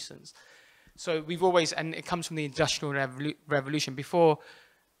comes from nuisance. So we've always, and it comes from the Industrial Revolution. Before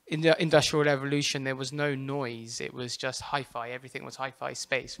in the Industrial Revolution, there was no noise. It was just hi-fi. Everything was hi-fi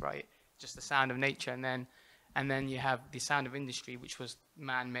space, right? Just the sound of nature. And then you have the sound of industry, which was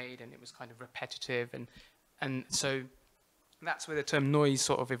man-made, and it was kind of repetitive. And so that's where the term noise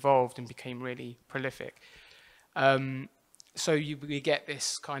sort of evolved and became really prolific. So we get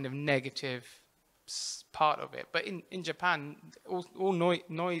this kind of negative part of it. But in Japan, all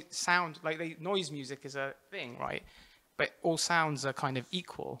noise sound, like noise music is a thing, right? But all sounds are kind of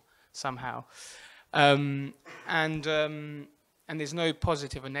equal somehow. And there's no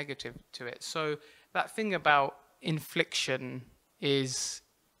positive or negative to it. So that thing about infliction is,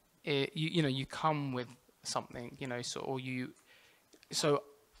 you know, you come with something, you know,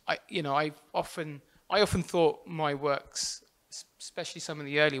 I often thought my works, especially some of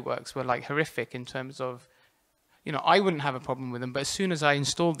the early works, were like horrific in terms of, you know, I wouldn't have a problem with them, but as soon as I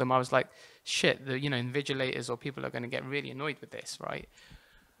installed them, I was like, shit, the, you know, invigilators or people are going to get really annoyed with this, right?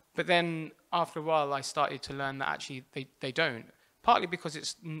 But then after a while, I started to learn that actually they don't. Partly because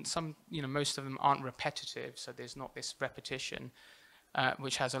it's some, you know, most of them aren't repetitive, so there's not this repetition,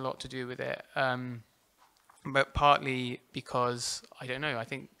 which has a lot to do with it. but partly because, I don't know, I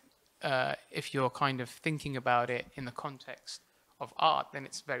think if you're kind of thinking about it in the context of art, then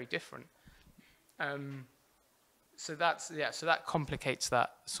it's very different. So that's, yeah, so that complicates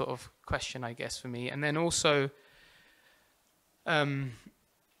that sort of question, I guess, for me. And then also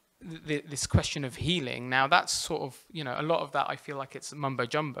this question of healing. Now that's sort of, you know, a lot of that I feel like it's mumbo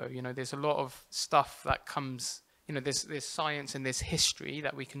jumbo. You know, there's a lot of stuff that comes, you know, there's science and there's history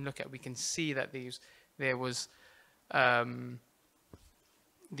that we can look at. We can see that there was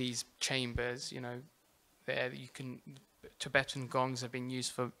these chambers, you know, there you can, Tibetan gongs have been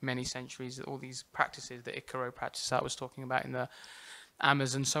used for many centuries, all these practices, the Ikaro practice that I was talking about in the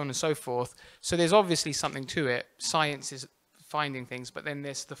Amazon, so on and so forth. So there's obviously something to it. Science is finding things, but then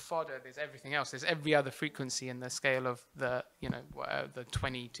there's the fodder, there's everything else. There's every other frequency in the scale of the, you know, the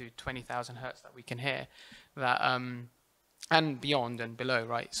 20 to 20,000 hertz that we can hear, that and beyond and below,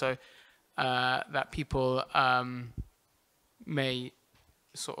 right? So that people may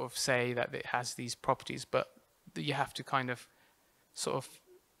sort of say that it has these properties, but you have to kind of sort of,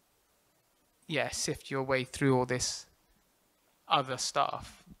 yeah, sift your way through all this other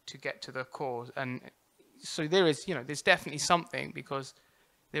stuff to get to the core. And so there is, you know, there's definitely something, because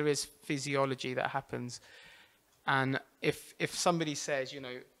there is physiology that happens. And if somebody says, you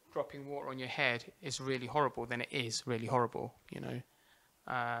know, dropping water on your head is really horrible, then it is really horrible, you know.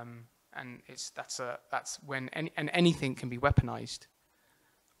 And that's when anything can be weaponized,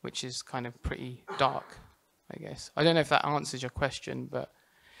 which is kind of pretty dark, I guess. I don't know if that answers your question, but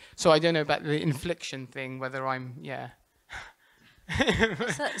so I don't know about the infliction thing, whether I'm, yeah.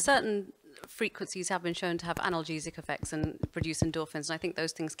 Certain frequencies have been shown to have analgesic effects and produce endorphins, and I think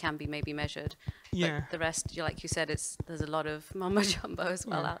those things can be maybe measured. Yeah. But the rest, like you said, there's a lot of mumbo jumbo as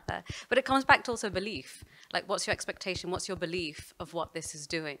well out there. But it comes back to also belief. Like, what's your expectation? What's your belief of what this is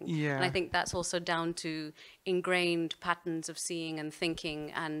doing? Yeah. And I think that's also down to ingrained patterns of seeing and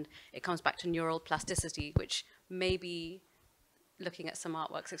thinking, and it comes back to neural plasticity, which maybe looking at some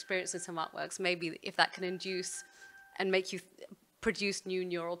artworks, experiencing some artworks, maybe if that can induce and make you produce new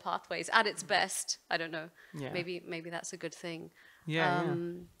neural pathways at its best, I don't know. Yeah. Maybe that's a good thing. Yeah,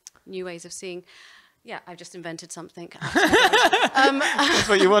 New ways of seeing. Yeah, I've just invented something. That's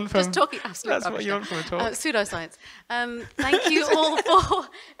what you want from. Just talking absolute That's what you want from a talk. Pseudoscience. Thank you all for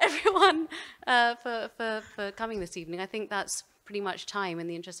everyone for coming this evening. I think that's pretty much time, in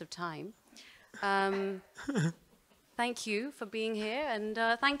the interest of time. Thank you for being here, and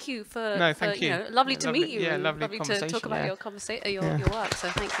thank you for, thank you. You know, lovely to meet you. Yeah, and lovely to talk about your work. So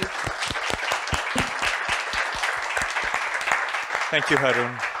thank you. Thank you,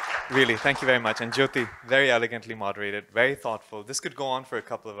 Haroon. Really, thank you very much. And Jyoti, very elegantly moderated, very thoughtful. This could go on for a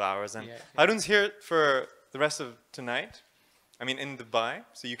couple of hours. And Haroon's here for the rest of tonight. I mean, in Dubai,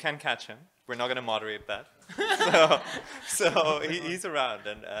 so you can catch him. We're not going to moderate that. so he's around,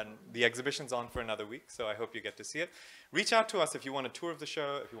 and the exhibition's on for another week, so I hope you get to see it. Reach out to us if you want a tour of the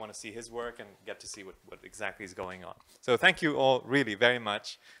show, if you want to see his work and get to see what exactly is going on. So thank you all really very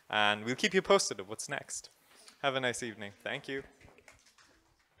much, and we'll keep you posted of what's next. Have a nice evening. Thank you.